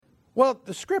Well,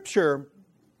 the scripture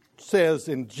says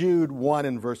in Jude 1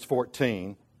 and verse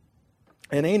 14,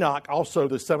 and Enoch, also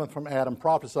the seventh from Adam,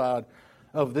 prophesied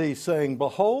of thee, saying,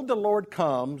 behold, the Lord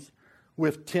comes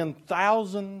with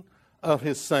 10,000 of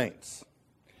his saints.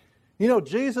 You know,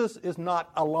 Jesus is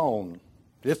not alone.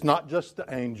 It's not just the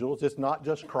angels. It's not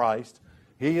just Christ.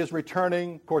 He is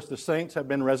returning. Of course, the saints have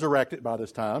been resurrected by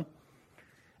this time.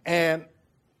 And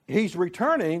he's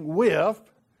returning with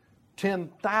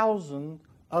 10,000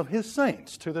 of his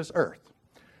saints to this earth.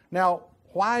 Now,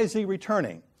 why is he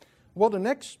returning? Well, the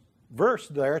next verse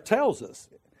there tells us.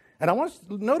 And I want us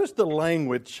to notice the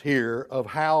language here of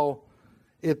how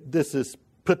this is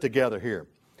put together here.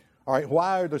 All right,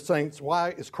 why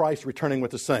is Christ returning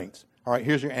with the saints? All right,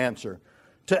 here's your answer.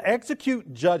 To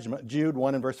execute judgment, Jude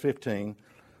 1 and verse 15,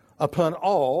 upon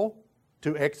all,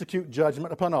 to execute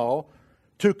judgment upon all,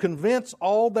 to convince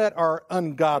all that are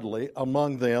ungodly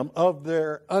among them of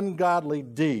their ungodly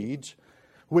deeds,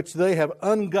 which they have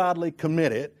ungodly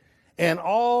committed, and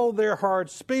all their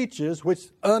hard speeches, which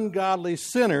ungodly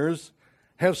sinners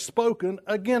have spoken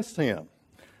against him.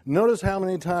 Notice how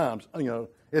many times,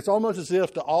 it's almost as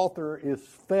if the author is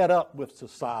fed up with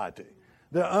society.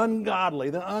 The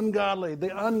ungodly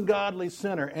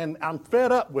sinner, and I'm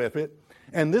fed up with it.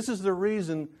 And this is the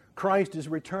reason Christ is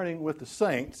returning with the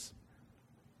saints,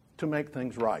 to make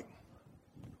things right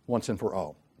once and for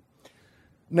all.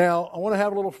 Now, I want to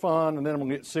have a little fun, and then I'm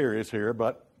going to get serious here,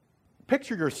 but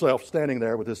picture yourself standing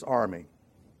there with this army,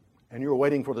 and you're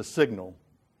waiting for the signal,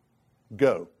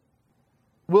 go.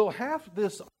 Will half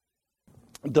this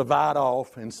divide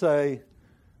off and say,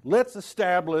 let's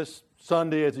establish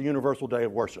Sunday as a universal day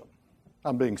of worship?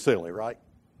 I'm being silly, right?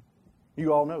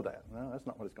 You all know that. No, that's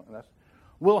not what it's going to be.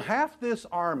 Will half this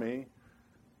army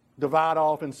divide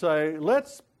off and say,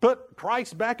 let's put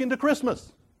Christ back into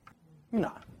Christmas?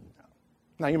 No.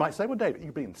 Now you might say, well, David,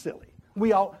 you're being silly.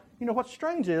 We all, what's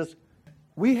strange is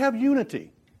we have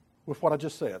unity with what I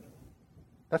just said.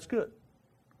 That's good.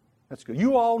 That's good.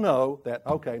 You all know that,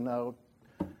 okay, no,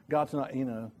 God's not,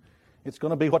 it's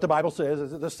going to be what the Bible says.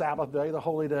 Is the Sabbath day, the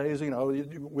holy days,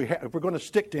 if we're going to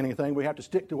stick to anything, we have to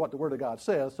stick to what the Word of God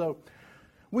says. So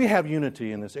we have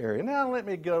unity in this area. Now let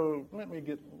me go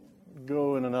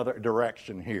in another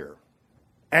direction here.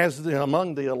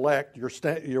 Among the elect,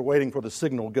 you're waiting for the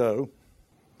signal go.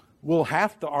 Will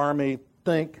half the army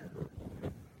think,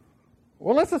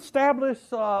 well, let's establish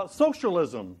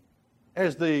socialism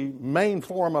as the main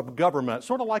form of government,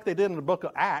 sort of like they did in the book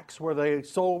of Acts, where they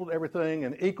sold everything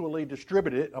and equally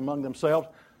distributed it among themselves.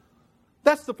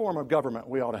 That's the form of government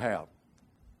we ought to have.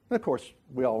 And of course,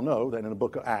 we all know that in the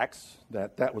book of Acts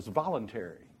that was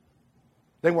voluntary.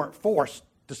 They weren't forced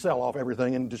to sell off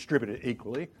everything and distribute it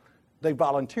equally. They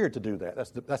volunteered to do that.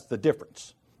 That's the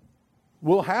difference.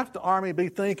 Will half the army be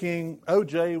thinking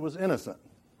O.J. was innocent?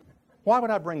 Why would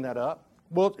I bring that up?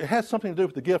 Well, it has something to do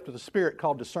with the gift of the Spirit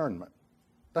called discernment.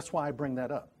 That's why I bring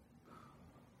that up.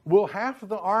 Will half of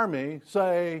the army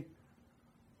say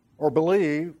or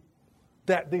believe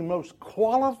that the most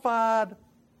qualified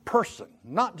person,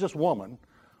 not just woman,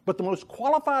 but the most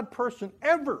qualified person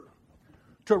ever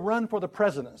to run for the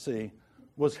presidency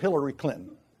was Hillary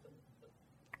Clinton?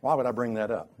 Why would I bring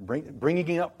that up?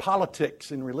 Bringing up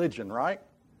politics and religion, right?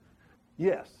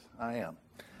 Yes, I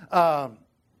am.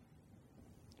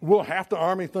 Will half the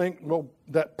army think, well,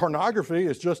 that pornography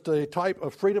is just a type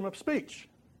of freedom of speech?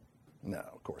 No,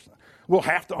 of course not. Will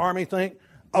half the army think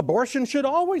abortion should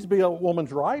always be a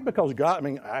woman's right because God,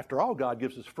 after all, God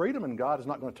gives us freedom and God is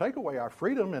not going to take away our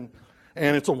freedom and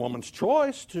it's a woman's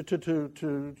choice to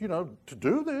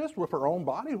do this with her own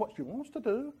body, what she wants to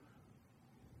do.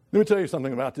 Let me tell you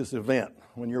something about this event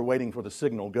when you're waiting for the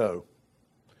signal go.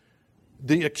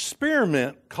 The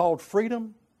experiment called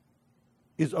freedom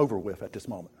is over with at this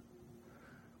moment.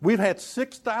 We've had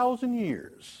 6,000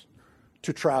 years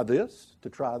to try this, to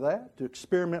try that, to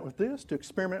experiment with this, to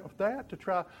experiment with that, to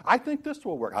try. I think this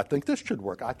will work. I think this should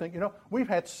work. I think, we've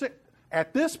had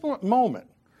at this moment,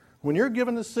 when you're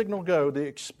given the signal go, the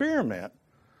experiment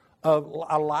of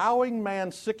allowing man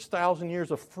 6,000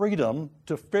 years of freedom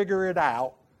to figure it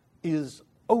out is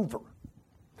over.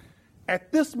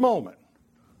 At this moment,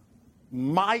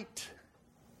 might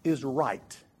is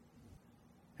right.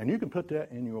 And you can put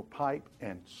that in your pipe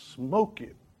and smoke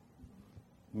it.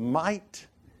 Might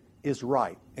is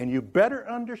right. And you better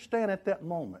understand at that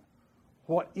moment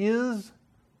what is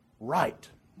right.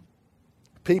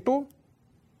 People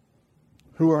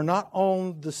who are not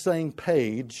on the same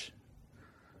page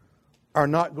are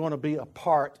not going to be a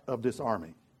part of this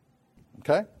army.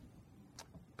 Okay?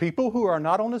 People who are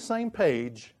not on the same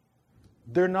page,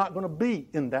 they're not going to be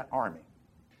in that army.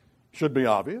 Should be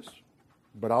obvious.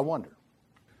 but I wonder.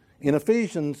 In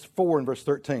Ephesians 4 and verse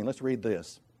 13, let's read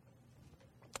this.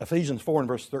 Ephesians 4 and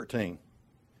verse 13. It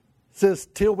says,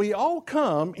 till we all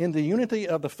come in the unity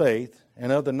of the faith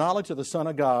and of the knowledge of the Son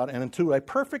of God, and unto a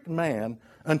perfect man,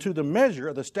 unto the measure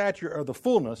of the stature of the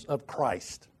fullness of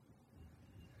Christ.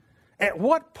 At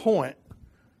what point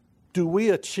do we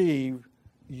achieve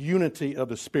unity of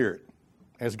the Spirit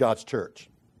as God's church?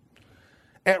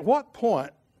 At what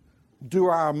point do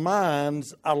our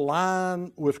minds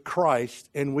align with Christ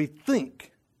and we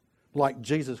think like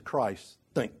Jesus Christ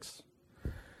thinks?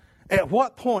 At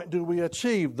what point do we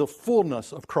achieve the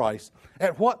fullness of Christ?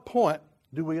 At what point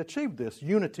do we achieve this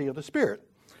unity of the Spirit?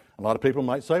 A lot of people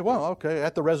might say, well, okay,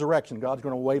 at the resurrection, God's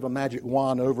going to wave a magic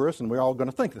wand over us and we're all going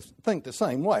to think the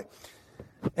same way.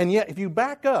 And yet, if you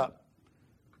back up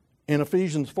in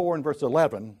Ephesians 4 and verse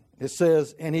 11, it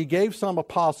says, and he gave some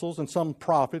apostles and some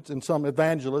prophets and some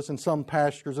evangelists and some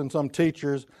pastors and some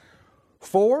teachers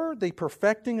for the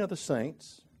perfecting of the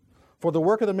saints, for the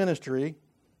work of the ministry,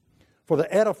 for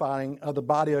the edifying of the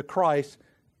body of Christ,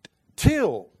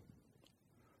 till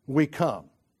we come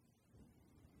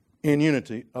in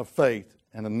unity of faith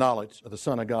and the knowledge of the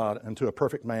Son of God unto a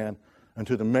perfect man,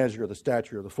 unto the measure of the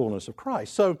stature of the fullness of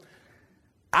Christ. So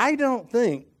I don't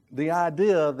think the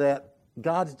idea that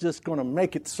God's just going to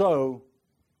make it so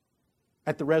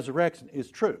at the resurrection is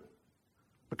true,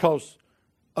 because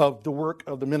of the work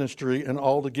of the ministry and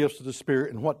all the gifts of the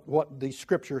Spirit and what the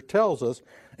Scripture tells us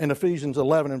in Ephesians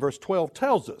 11 and verse 12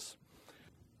 tells us.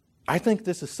 I think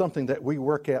this is something that we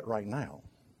work at right now,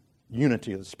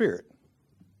 unity of the Spirit.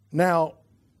 Now,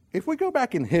 if we go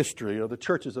back in history of the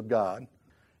churches of God,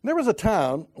 there was a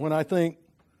time when I think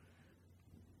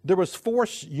there was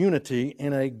forced unity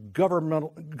in a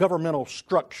governmental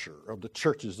structure of the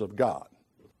churches of God.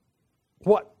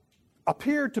 What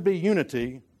appeared to be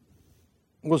unity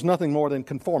was nothing more than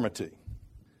conformity.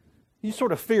 You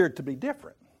sort of feared to be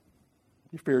different.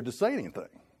 You feared to say anything,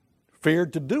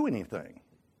 feared to do anything.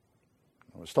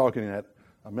 I was talking at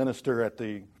a minister at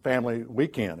the family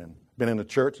weekend and been in the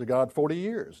church of God 40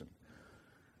 years.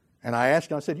 And I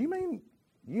asked him, I said, you mean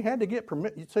you had to get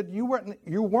permission? You said you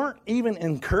weren't even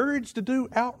encouraged to do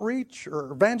outreach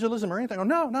or evangelism or anything? Oh,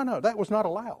 no, that was not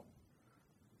allowed.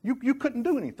 You couldn't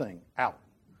do anything out.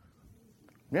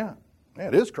 Yeah,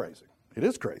 it is crazy. It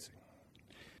is crazy.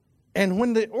 And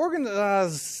when the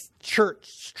organized church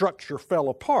structure fell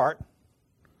apart,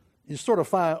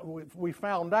 we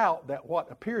found out that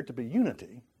what appeared to be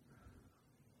unity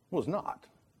was not.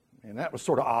 And that was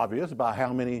sort of obvious by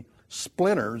how many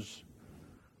splinters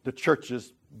the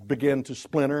churches began to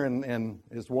splinter. And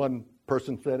as one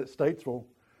person said at Statesville,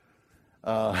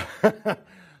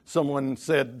 someone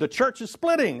said, the church is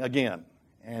splitting again.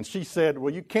 And she said,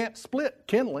 well, you can't split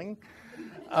kindling.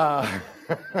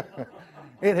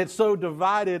 It had so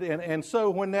divided. And so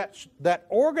when that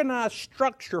organized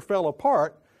structure fell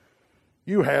apart,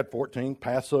 you had 14th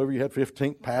Passover, you had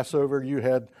 15th Passover, you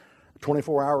had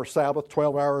 24-hour Sabbath,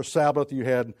 12-hour Sabbath, you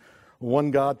had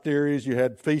one God theories, you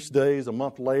had feast days a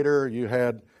month later, you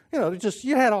had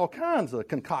all kinds of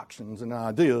concoctions and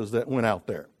ideas that went out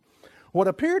there. What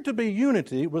appeared to be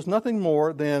unity was nothing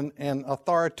more than an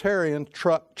authoritarian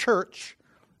church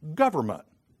government,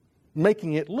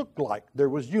 making it look like there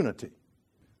was unity.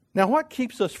 Now, what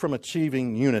keeps us from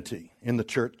achieving unity in the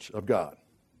church of God?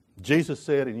 Jesus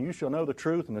said, and you shall know the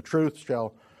truth, and the truth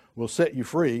will set you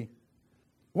free.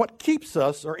 What keeps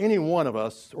us, or any one of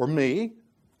us, or me,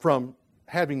 from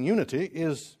having unity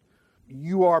is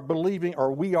we are believing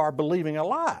a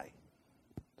lie.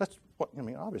 That's what,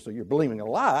 obviously you're believing a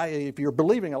lie. If you're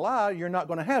believing a lie, you're not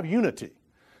going to have unity.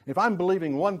 If I'm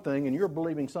believing one thing and you're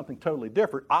believing something totally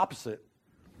different, opposite,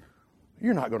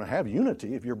 you're not going to have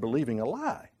unity if you're believing a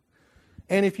lie.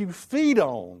 And if you feed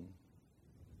on,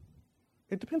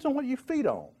 it depends on what you feed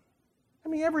on.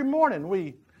 Every morning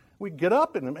we get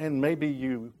up and maybe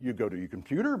you go to your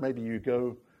computer, maybe you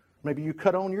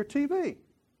cut on your TV.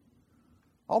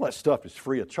 All that stuff is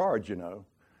free of charge, You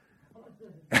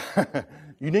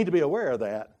need to be aware of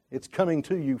that. It's coming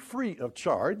to you free of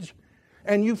charge.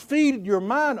 And you feed your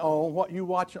mind on what you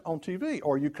watch on TV,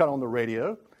 or you cut on the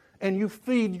radio, and you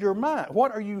feed your mind.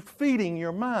 What are you feeding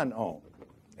your mind on?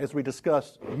 As we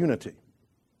discuss unity.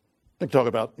 They talk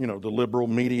about, the liberal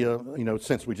media,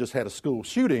 since we just had a school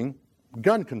shooting,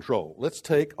 gun control. Let's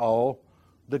take all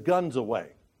the guns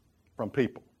away from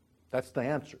people. That's the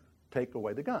answer. Take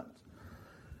away the guns.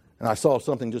 And I saw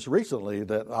something just recently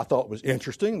that I thought was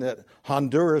interesting, that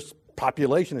Honduras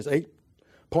population is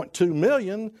 8.2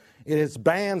 million. It has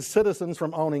banned citizens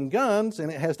from owning guns,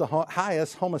 and it has the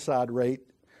highest homicide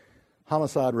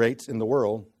rates in the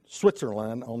world.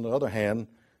 Switzerland, on the other hand,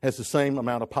 has the same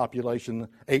amount of population,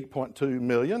 8.2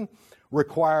 million,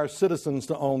 requires citizens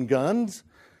to own guns,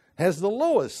 has the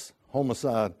lowest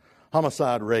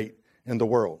homicide rate in the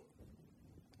world.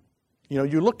 You know,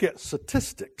 you look at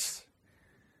statistics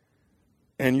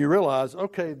and you realize,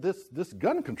 okay, this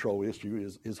gun control issue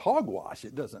is hogwash.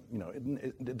 It doesn't,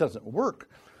 it doesn't work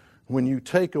when you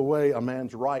take away a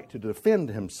man's right to defend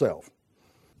himself.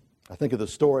 I think of the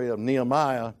story of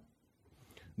Nehemiah.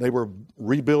 They were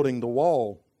rebuilding the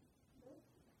wall.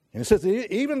 And it says,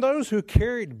 even those who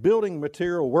carried building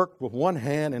material worked with one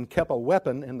hand and kept a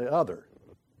weapon in the other.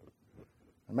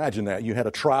 Imagine that. You had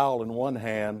a trowel in one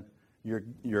hand. Well,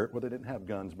 they didn't have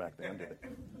guns back then, did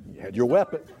they? You had your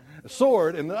weapon, a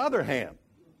sword in the other hand.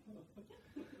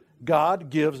 God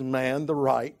gives man the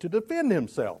right to defend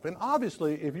himself. And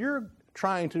obviously, if you're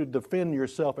trying to defend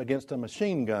yourself against a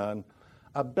machine gun,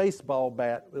 a baseball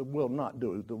bat will not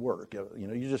do the work.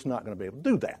 You're just not going to be able to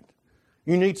do that.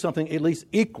 You need something at least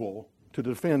equal to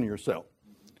defend yourself.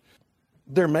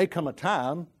 There may come a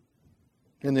time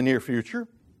in the near future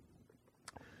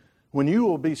when you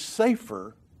will be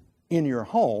safer in your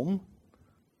home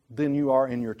than you are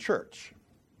in your church.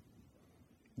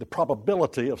 The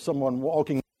probability of someone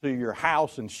walking into your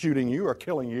house and shooting you or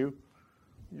killing you,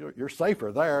 you're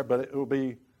safer there, but it will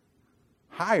be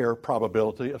higher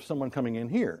probability of someone coming in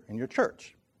here in your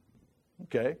church.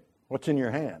 Okay, what's in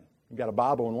your hand? You got a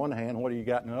Bible in one hand, what do you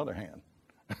got in the other hand?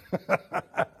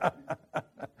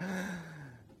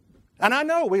 And I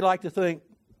know we like to think,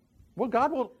 well,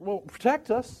 God will protect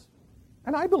us.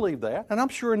 And I believe that, and I'm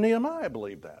sure Nehemiah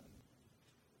believed that.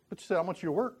 But you say, I want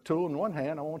your work tool in one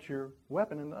hand, I want your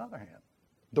weapon in the other hand.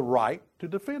 The right to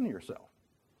defend yourself.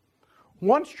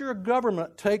 Once your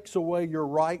government takes away your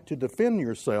right to defend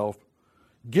yourself,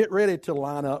 get ready to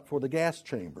line up for the gas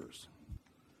chambers.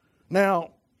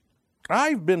 Now,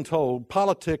 I've been told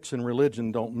politics and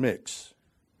religion don't mix.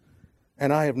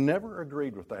 And I have never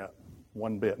agreed with that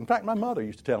one bit. In fact, my mother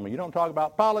used to tell me, you don't talk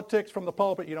about politics from the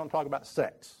pulpit, you don't talk about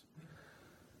sex.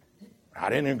 I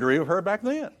didn't agree with her back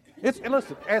then.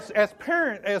 Listen, as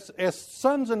parents, as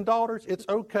sons and daughters, it's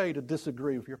okay to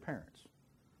disagree with your parents.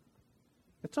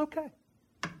 It's okay.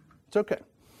 It's okay.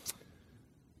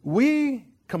 We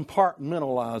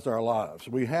compartmentalize our lives.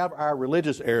 We have our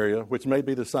religious area, which may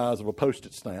be the size of a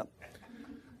postage stamp.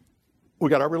 We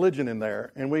got our religion in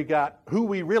there, and we got who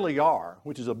we really are,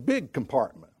 which is a big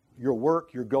compartment. Your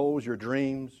work, your goals, your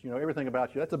dreams, everything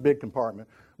about you, that's a big compartment.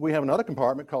 We have another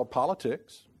compartment called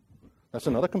politics. That's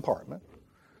another compartment.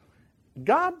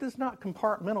 God does not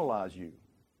compartmentalize you.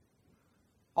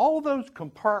 All those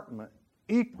compartments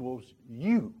equals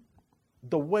you,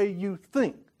 the way you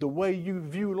think, the way you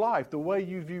view life, the way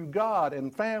you view God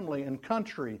and family and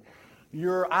country,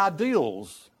 your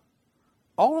ideals.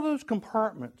 All of those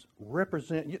compartments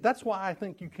represent you. That's why I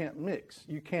think you can't mix.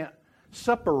 You can't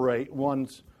separate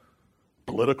one's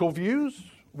political views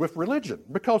with religion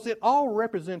because it all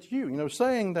represents you.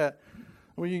 Saying that,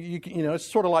 well, it's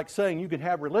sort of like saying you can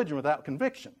have religion without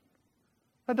conviction.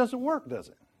 That doesn't work, does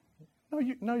it?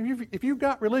 If you've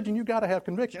got religion, you've got to have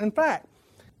conviction. In fact,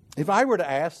 if I were to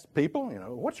ask people,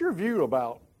 what's your view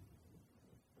about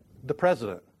the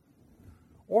president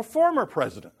or former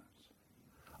presidents?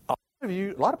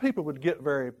 A lot of people would get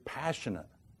very passionate.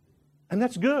 And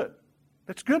that's good.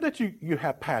 It's good that you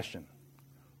have passion.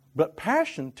 But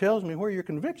passion tells me where your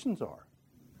convictions are.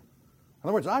 In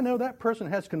other words, I know that person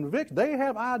has conviction. They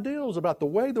have ideals about the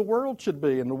way the world should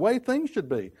be and the way things should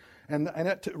be. And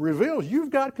it reveals you've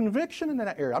got conviction in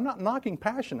that area. I'm not knocking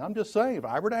passion. I'm just saying if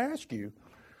I were to ask you,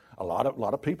 a lot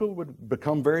of people would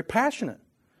become very passionate.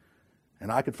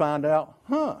 And I could find out,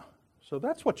 so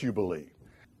that's what you believe.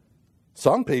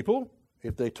 Some people,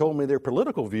 if they told me their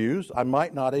political views, I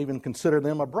might not even consider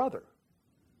them a brother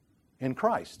in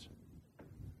Christ.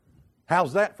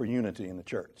 How's that for unity in the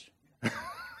church?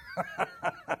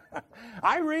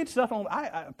 I read stuff on.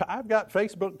 I've got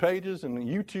Facebook pages and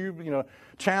YouTube,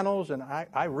 channels, and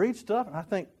I read stuff, and I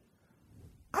think,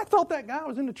 I thought that guy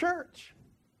was in the church.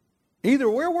 Either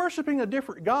we're worshiping a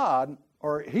different God,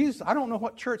 or I don't know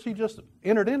what church he just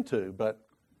entered into. But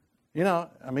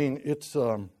it's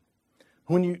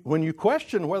when you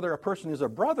question whether a person is a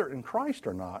brother in Christ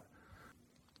or not.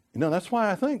 That's why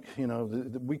I think,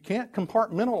 we can't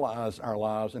compartmentalize our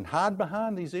lives and hide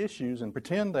behind these issues and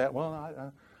pretend that,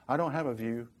 well, I don't have a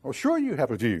view. Or sure you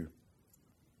have a view.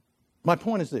 My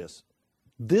point is this.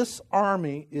 This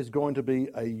army is going to be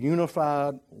a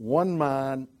unified, one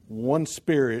mind, one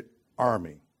spirit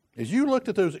army. As you looked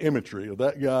at those imagery of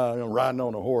that guy riding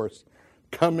on a horse,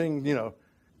 coming,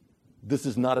 this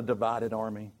is not a divided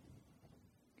army.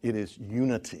 It is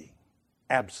unity,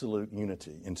 absolute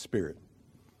unity in spirit.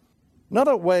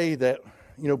 Another way that,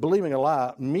 believing a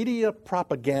lie, media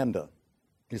propaganda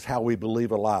is how we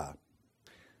believe a lie.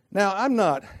 Now, I'm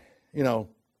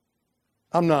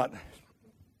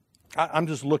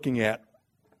just looking at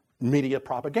media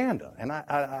propaganda, and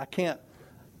I can't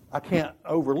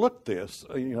overlook this,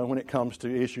 when it comes to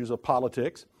issues of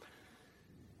politics.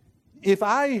 If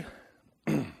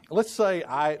let's say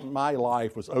my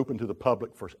life was open to the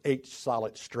public for 8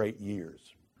 solid straight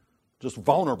years, just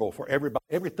vulnerable for everybody.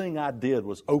 Everything I did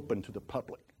was open to the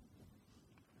public.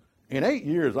 In 8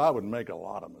 years, I would make a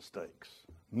lot of mistakes.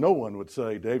 No one would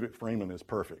say David Freeman is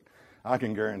perfect. I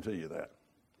can guarantee you that.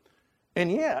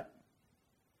 And yet,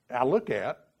 I look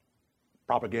at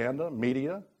propaganda,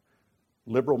 media,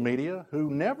 liberal media,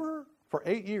 who never for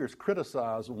 8 years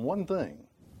criticized one thing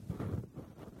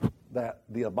that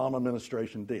the Obama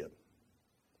administration did.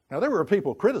 Now, there were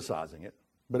people criticizing it,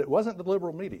 but it wasn't the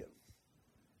liberal media.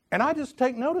 And I just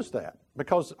take notice of that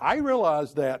because I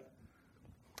realize that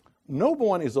no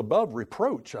one is above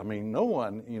reproach. I mean, no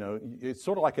one, it's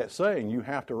sort of like that saying, you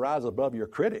have to rise above your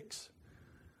critics,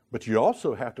 but you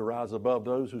also have to rise above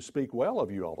those who speak well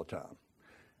of you all the time.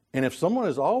 And if someone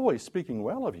is always speaking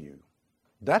well of you,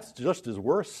 that's just as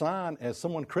worse sign as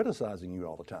someone criticizing you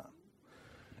all the time.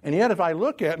 And yet if I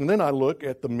look at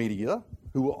the media,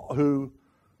 who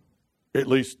at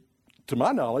least to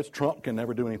my knowledge, Trump can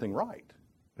never do anything right,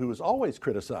 who is always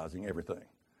criticizing everything.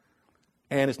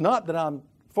 And it's not that I'm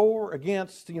for,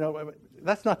 against,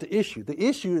 that's not the issue. The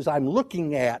issue is I'm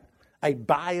looking at a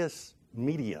biased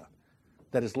media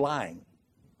that is lying,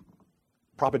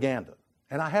 propaganda.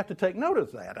 And I have to take note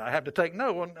of that. I have to take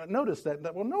notice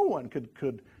that no one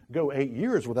could go 8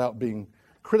 years without being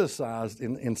criticized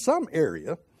in some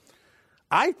area.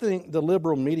 I think the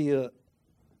liberal media,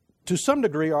 to some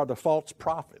degree, are the false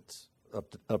prophets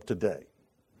of today.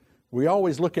 We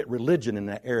always look at religion in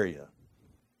that area.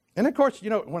 And of course,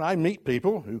 when I meet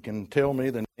people who can tell me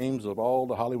the names of all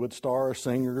the Hollywood stars,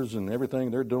 singers, and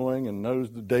everything they're doing, and knows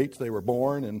the dates they were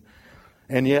born,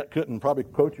 and yet couldn't probably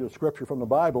quote you a scripture from the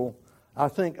Bible, I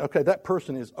think, okay, that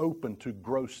person is open to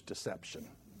gross deception.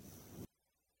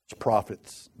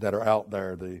 Prophets that are out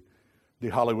there, the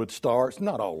Hollywood stars,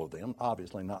 not all of them,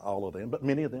 obviously not all of them, but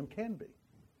many of them can be.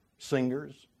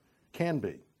 Singers can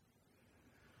be.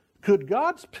 Could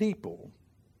God's people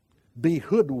be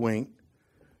hoodwinked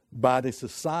by the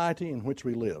society in which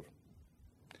we live?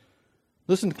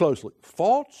 Listen closely.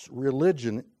 False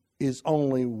religion is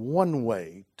only one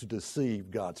way to deceive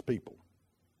God's people.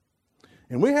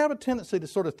 And we have a tendency to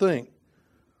sort of think,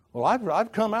 well,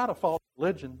 I've come out of false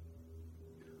religion,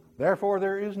 therefore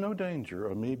there is no danger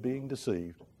of me being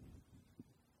deceived.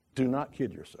 Do not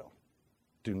kid yourself.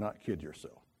 Do not kid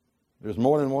yourself. There's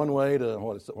more than one way to,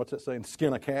 what's that saying,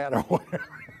 skin a cat or whatever.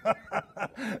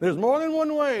 There's more than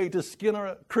one way to skin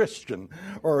a Christian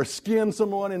or skin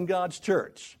someone in God's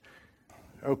church.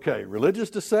 Okay, religious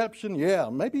deception,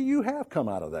 yeah, maybe you have come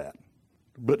out of that.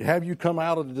 But have you come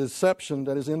out of the deception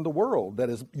that is in the world, that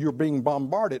is you're being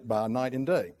bombarded by night and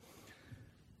day?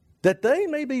 That they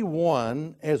may be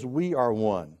one as we are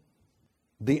one.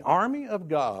 The army of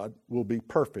God will be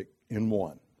perfect in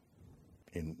one.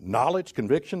 In knowledge,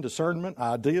 conviction, discernment,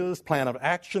 ideas, plan of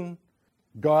action,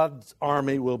 God's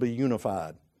army will be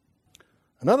unified.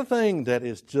 Another thing that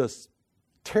is just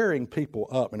tearing people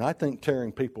up, and I think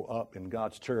tearing people up in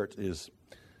God's church, is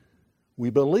we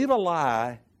believe a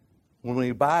lie when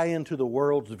we buy into the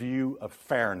world's view of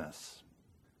fairness.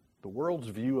 The world's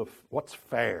view of what's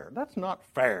fair. That's not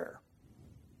fair.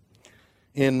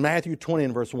 In Matthew 20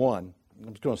 and verse 1, I'm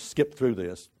just going to skip through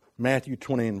this. Matthew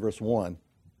 20 and verse 1.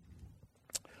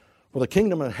 For the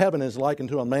kingdom of heaven is like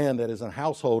unto a man that is a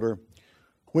householder,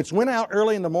 which went out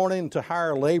early in the morning to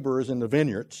hire laborers in the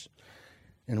vineyards.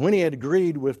 And when he had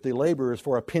agreed with the laborers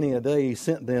for a penny a day, he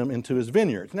sent them into his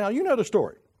vineyards. Now, you know the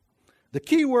story. The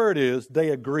key word is they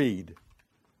agreed.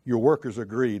 Your workers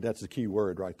agreed. That's the key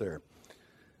word right there.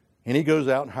 And he goes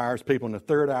out and hires people in the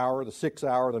 3rd hour, the 6th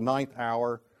hour, the 9th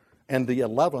hour, and the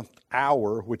 11th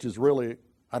hour, which is really,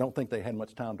 I don't think they had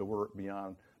much time to work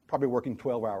beyond, probably working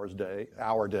 12 hours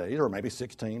hour days, or maybe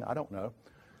 16, I don't know.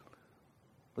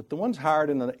 But the ones hired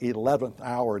in the 11th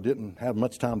hour didn't have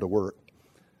much time to work.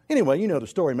 Anyway, you know the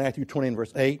story, Matthew 20 and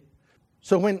verse 8.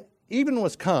 So when even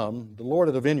was come, the Lord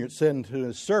of the vineyard said unto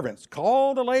his servants,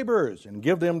 call the laborers and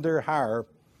give them their hire,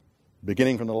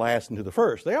 beginning from the last into the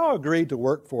first. They all agreed to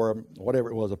work for whatever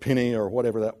it was, a penny or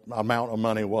whatever that amount of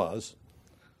money was.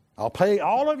 I'll pay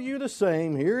all of you the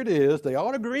same. Here it is. They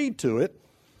all agreed to it.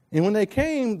 And when they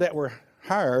came that were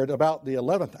hired about the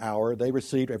 11th hour, they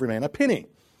received every man a penny.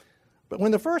 But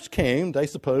when the first came, they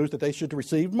supposed that they should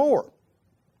receive more.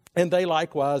 And they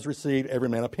likewise received every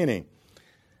man a penny.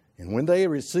 And when they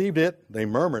received it, they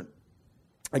murmured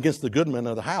against the goodman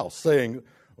of the house, saying,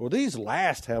 well, these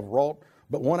last have wrought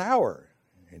but 1 hour,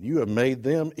 and you have made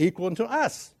them equal unto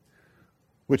us,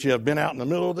 which have been out in the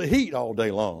middle of the heat all day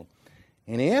long.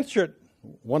 And he answered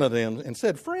one of them and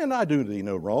said, friend, I do thee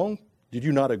no wrong. Did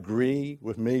you not agree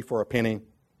with me for a penny?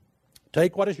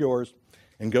 Take what is yours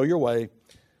and go your way.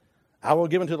 I will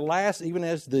give unto the last even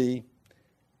as thee.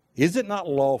 Is it not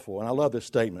lawful, and I love this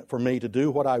statement, for me to do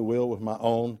what I will with my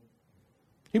own?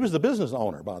 He was the business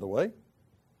owner, by the way.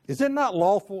 Is it not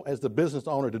lawful as the business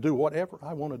owner to do whatever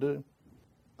I want to do?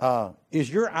 Is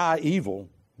your eye evil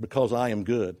because I am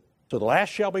good? So the last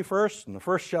shall be first, and the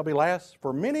first shall be last.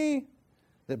 For many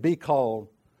shall be called,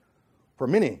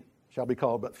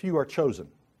 but few are chosen.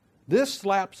 This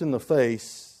slaps in the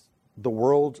face the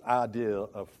world's idea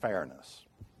of fairness.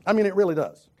 I mean, it really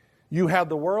does. You have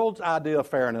the world's idea of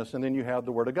fairness, and then you have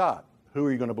the Word of God. Who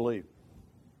are you going to believe?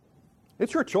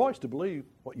 It's your choice to believe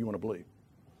what you want to believe.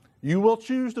 You will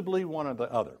choose to believe one or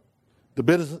the other. The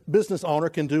business owner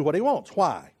can do what he wants.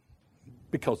 Why?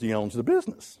 Because he owns the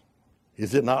business.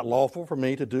 Is it not lawful for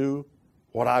me to do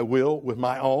what I will with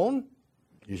my own?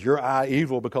 Is your eye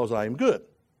evil because I am good?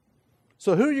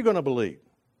 So who are you going to believe?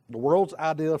 The world's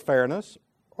idea of fairness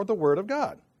or the Word of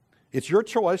God? It's your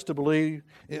choice to believe.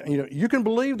 You can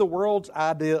believe the world's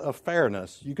idea of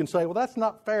fairness. You can say, well, that's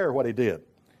not fair what he did.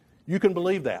 You can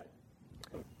believe that.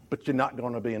 But you're not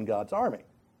going to be in God's army.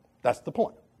 That's the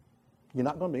point. You're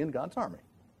not going to be in God's army.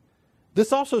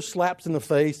 This also slaps in the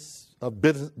face of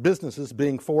businesses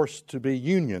being forced to be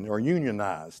union or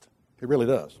unionized. It really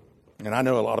does. And I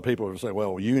know a lot of people will say,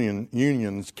 well,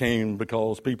 unions came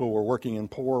because people were working in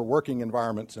poor working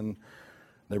environments and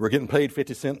they were getting paid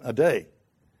 50 cents a day.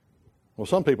 Well,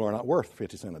 some people are not worth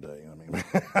 50 cents a day. I mean,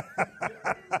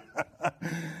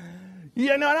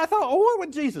 and I thought, oh, what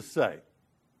would Jesus say?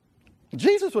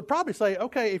 Jesus would probably say,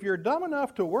 okay, if you're dumb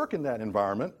enough to work in that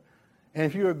environment, and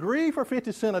if you agree for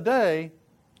 50 cents a day,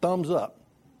 thumbs up.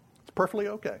 It's perfectly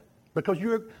okay. Because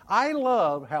I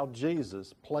love how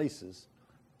Jesus places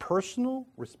personal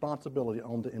responsibility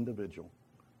on the individual.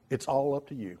 It's all up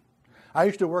to you. I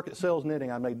used to work at Sales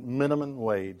Knitting. I made minimum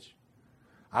wage.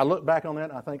 I look back on that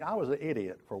and I think I was an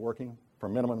idiot for working for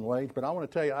minimum wage, but I want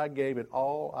to tell you, I gave it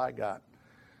all I got.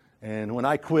 And when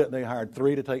I quit, they hired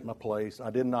 3 to take my place. I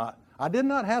did not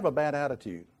have a bad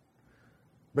attitude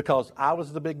because I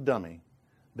was the big dummy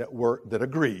that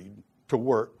agreed to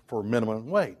work for minimum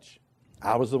wage.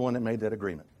 I was the one that made that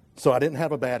agreement. So I didn't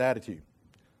have a bad attitude.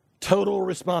 Total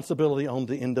responsibility on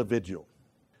the individual.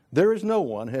 There is no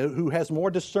one who has more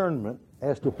discernment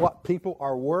as to what people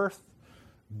are worth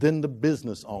than the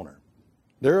business owner.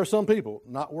 There are some people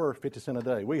not worth 50 cents a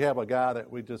day. We have a guy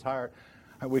that we just hired.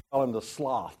 We call him the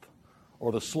sloth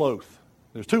or the sloth.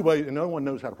 There's 2 ways, and no one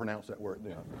knows how to pronounce that word.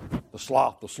 The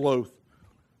sloth, the sloth.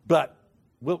 But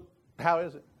how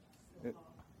is it?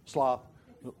 Sloth.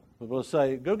 We'll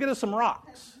say, go get us some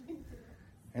rocks.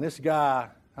 And this guy,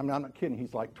 I'm not kidding,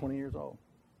 he's like 20 years old.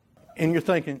 And you're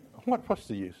thinking, what's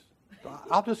the use?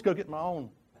 I'll just go get my own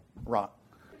rock.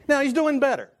 Now, he's doing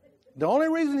better. The only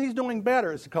reason he's doing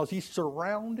better is because he's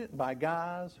surrounded by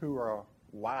guys who are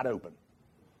wide open.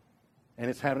 And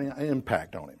it's having an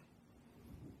impact on him.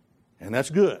 And that's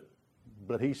good.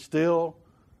 But he's so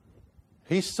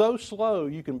slow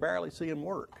you can barely see him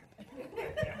work.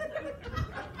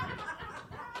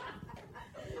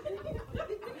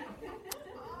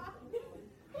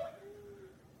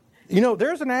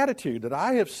 There's an attitude that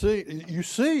I have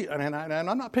seen, and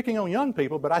I'm not picking on young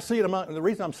people, but I see it among, the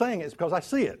reason I'm saying it is because I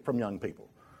see it from young people.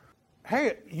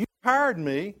 Hey, you hired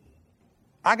me,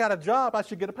 I got a job, I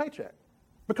should get a paycheck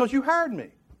because you hired me.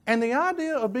 And the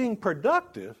idea of being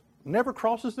productive never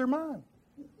crosses their mind,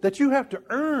 that you have to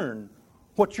earn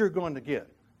what you're going to get.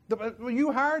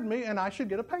 You hired me and I should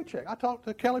get a paycheck. I talked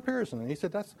to Kelly Pearson and he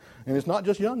said and it's not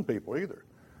just young people either.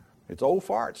 It's old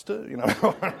farts too,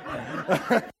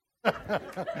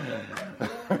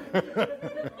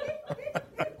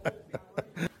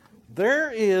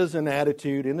 There is an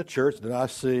attitude in the church that I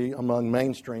see among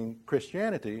mainstream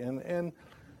Christianity. And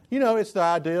it's the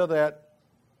idea that,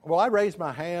 well, I raised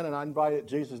my hand and I invited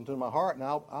Jesus into my heart and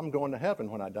I'm going to heaven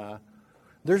when I die.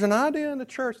 There's an idea in the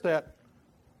church that,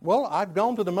 well, I've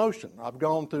gone through the motion. I've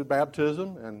gone through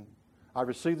baptism and I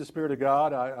received the Spirit of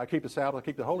God. I keep the Sabbath, I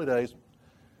keep the holy days.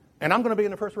 And I'm going to be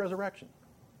in the first resurrection.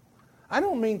 I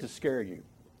don't mean to scare you,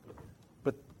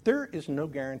 but there is no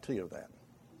guarantee of that.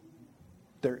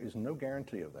 There is no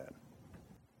guarantee of that.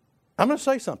 I'm going to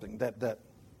say something that,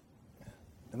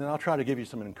 and then I'll try to give you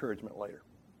some encouragement later.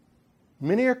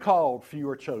 Many are called, few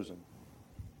are chosen.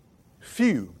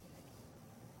 Few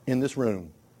in this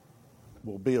room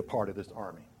will be a part of this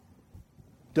army.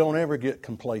 Don't ever get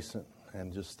complacent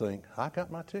and just think, I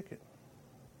got my ticket.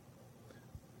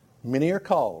 Many are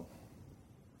called.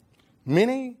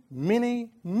 Many, many,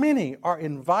 many are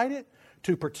invited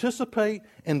to participate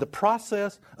in the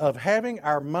process of having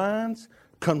our minds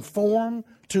conform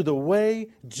to the way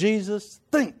Jesus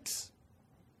thinks.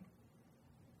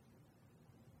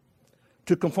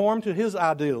 To conform to His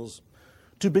ideals,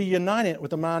 to be united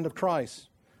with the mind of Christ.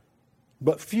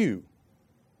 But few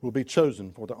will be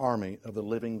chosen for the army of the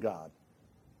living God.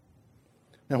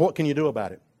 Now, what can you do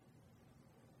about it?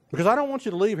 Because I don't want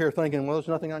you to leave here thinking, well, there's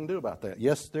nothing I can do about that.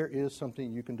 Yes, there is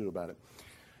something you can do about it.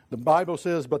 The Bible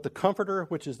says, but the Comforter,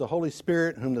 which is the Holy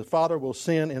Spirit, whom the Father will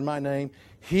send in my name,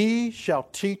 He shall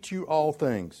teach you all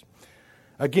things.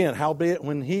 Again, howbeit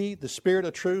when He, the Spirit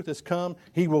of truth, is come,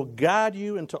 He will guide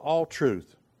you into all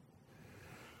truth.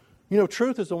 You know,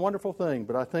 truth is a wonderful thing,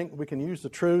 but I think we can use the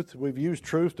truth. We've used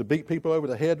truth to beat people over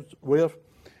the head with.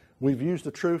 We've used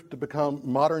the truth to become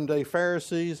modern-day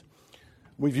Pharisees.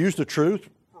 We've used the truth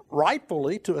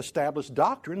rightfully to establish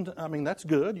doctrines. I mean, that's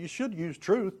good. You should use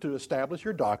truth to establish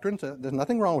your doctrines. There's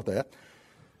nothing wrong with that.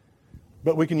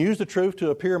 But we can use the truth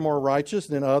to appear more righteous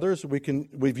than others.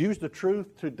 We've used the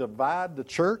truth to divide the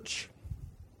church.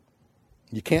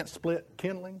 You can't split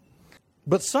kindling.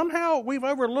 But somehow we've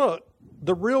overlooked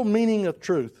the real meaning of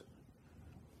truth.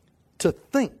 To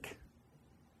think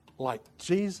like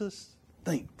Jesus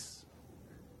thinks.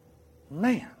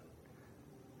 Man,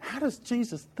 how does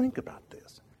Jesus think about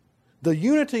this? The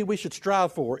unity we should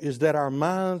strive for is that our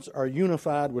minds are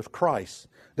unified with Christ,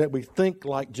 that we think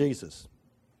like Jesus.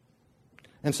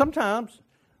 And sometimes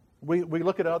we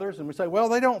look at others and we say, well,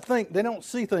 they don't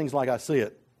see things like I see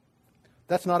it.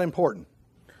 That's not important.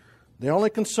 The only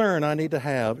concern I need to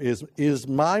have is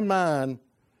my mind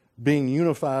being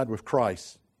unified with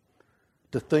Christ,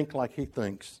 to think like He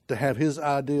thinks, to have His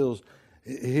ideals,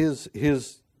 His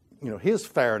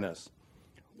fairness,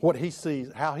 what He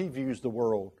sees, how He views the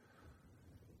world,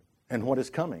 and what is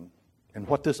coming, and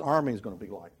what this army is going to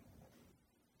be like.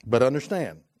 But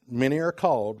understand, many are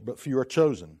called, but few are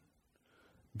chosen.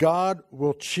 God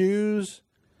will choose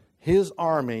His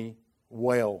army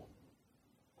well.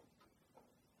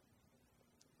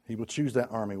 He will choose that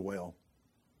army well.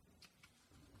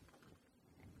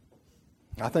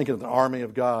 I think of the army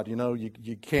of God. You know, you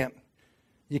can't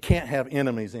have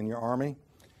enemies in your army.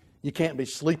 You can't be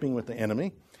sleeping with the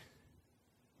enemy.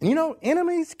 And you know,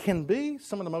 enemies can be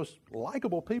some of the most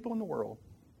likable people in the world.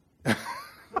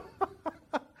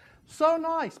 So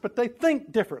nice, but they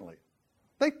think differently.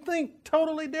 They think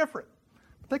totally different.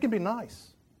 But they can be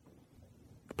nice.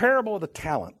 The parable of the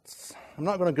talents. I'm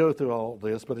not going to go through all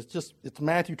this, but it's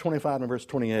Matthew 25 and verse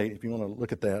 28 if you want to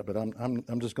look at that. But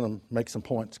I'm just going to make some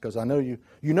points because I know you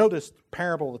know this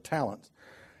parable of the talents.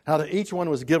 How that each one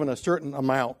was given a certain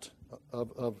amount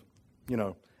of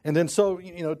and then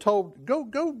told,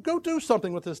 go do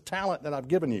something with this talent that I've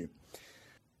given you.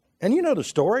 And you know the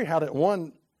story, how that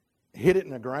one hid it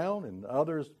in the ground and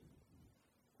others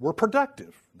were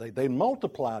productive. They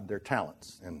multiplied their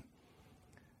talents.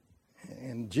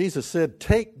 And Jesus said,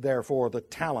 take therefore the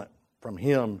talent from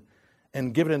him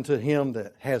and give it unto him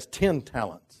that has 10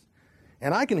 talents.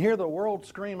 And I can hear the world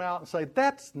scream out and say,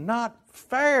 that's not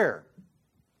fair.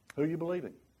 Who are you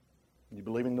believing? Are you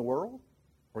believing the world?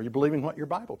 Or are you believing what your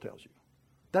Bible tells you?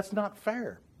 That's not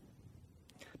fair.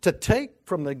 To take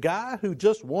from the guy who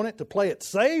just wanted to play it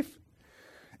safe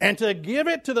and to give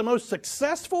it to the most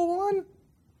successful one,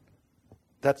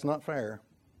 that's not fair.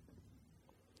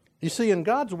 You see, in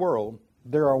God's world,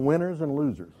 there are winners and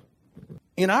losers.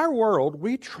 In our world,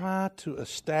 we try to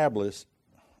establish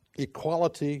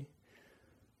equality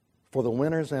for the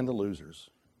winners and the losers,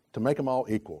 to make them all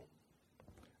equal.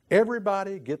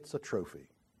 Everybody gets a trophy.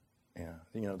 Yeah,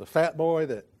 you know, the fat boy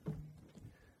that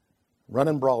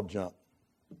running broad jump.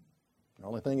 The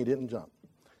only thing he didn't jump.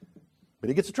 But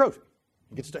he gets a trophy.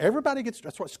 Everybody gets,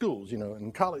 that's what schools,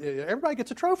 in college, everybody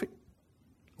gets a trophy.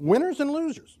 Winners and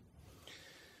losers.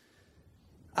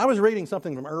 I was reading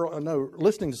something from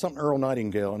listening to something Earl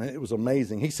Nightingale, and it was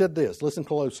amazing. He said this, listen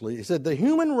closely. He said, the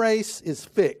human race is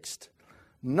fixed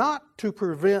not to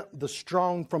prevent the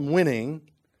strong from winning,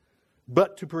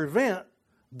 but to prevent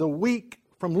the weak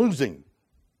from losing.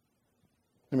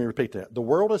 Let me repeat that. The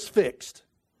world is fixed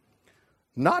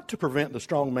not to prevent the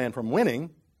strong man from winning,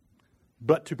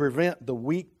 but to prevent the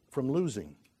weak from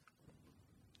losing.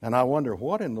 And I wonder,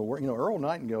 what in the world, Earl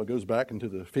Nightingale goes back into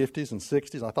the 50s and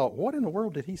 60s. I thought, what in the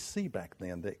world did he see back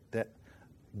then that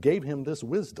gave him this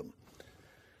wisdom?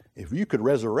 If you could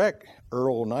resurrect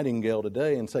Earl Nightingale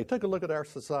today and say, take a look at our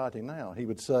society now, he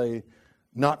would say,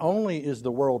 not only is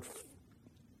the world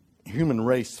human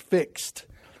race fixed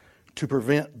to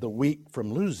prevent the weak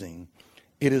from losing,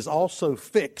 it is also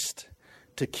fixed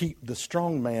to keep the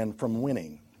strong man from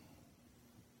winning.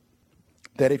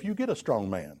 That if you get a strong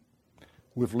man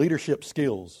with leadership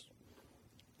skills,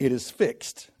 it is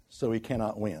fixed so he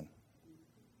cannot win.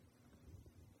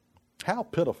 How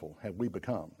pitiful have we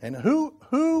become? And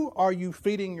who are you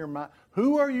feeding your mind?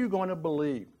 Who are you going to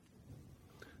believe?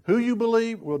 Who you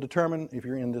believe will determine if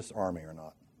you're in this army or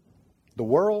not. The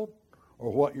world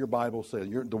or what your Bible says.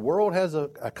 The world has a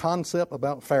concept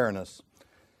about fairness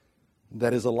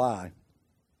that is a lie.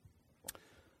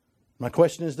 My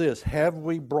question is this: have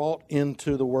we brought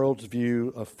into the world's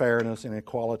view of fairness and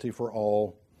equality for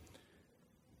all?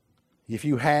 If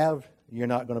you have, you're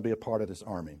not going to be a part of this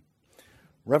army.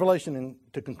 Revelation,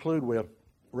 to conclude with,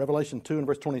 Revelation 2 and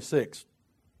verse 26.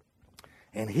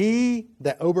 And he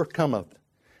that overcometh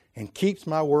and keeps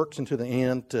my works unto the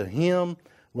end, to him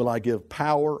will I give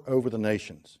power over the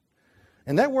nations.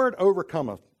 And that word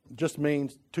overcometh just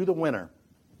means to the winner.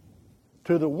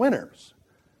 To the winners,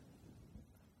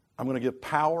 I'm going to give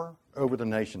power over the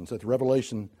nations. That's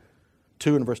Revelation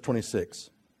 2 and verse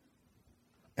 26.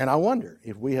 And I wonder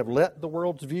if we have let the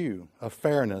world's view of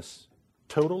fairness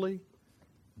totally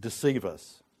deceive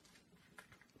us.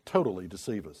 Totally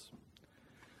deceive us.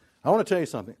 I want to tell you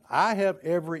something. I have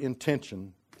every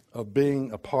intention of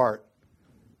being a part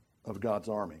of God's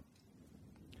army.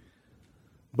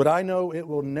 But I know it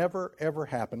will never, ever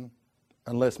happen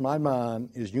unless my mind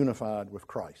is unified with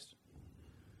Christ.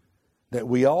 That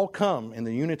we all come in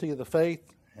the unity of the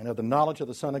faith and of the knowledge of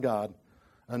the Son of God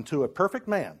unto a perfect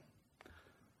man,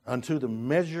 unto the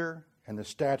measure and the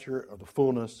stature of the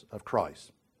fullness of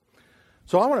Christ.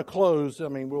 So I want to close,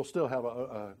 we'll still have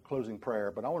a closing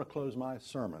prayer, but I want to close my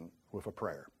sermon with a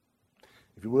prayer.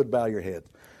 If you would, bow your heads.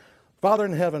 Father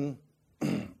in heaven,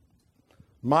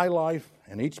 my life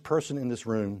and each person in this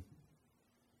room,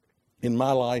 in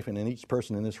my life and in each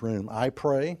person in this room, I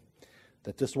pray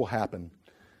that this will happen,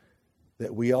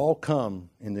 that we all come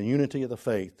in the unity of the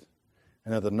faith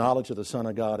and of the knowledge of the Son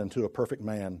of God unto a perfect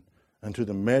man, unto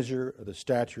the measure of the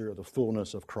stature of the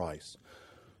fullness of Christ,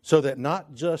 so that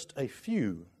not just a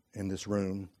few in this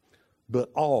room,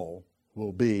 but all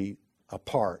will be a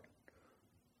part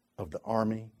of the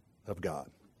army of God.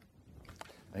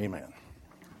 Amen.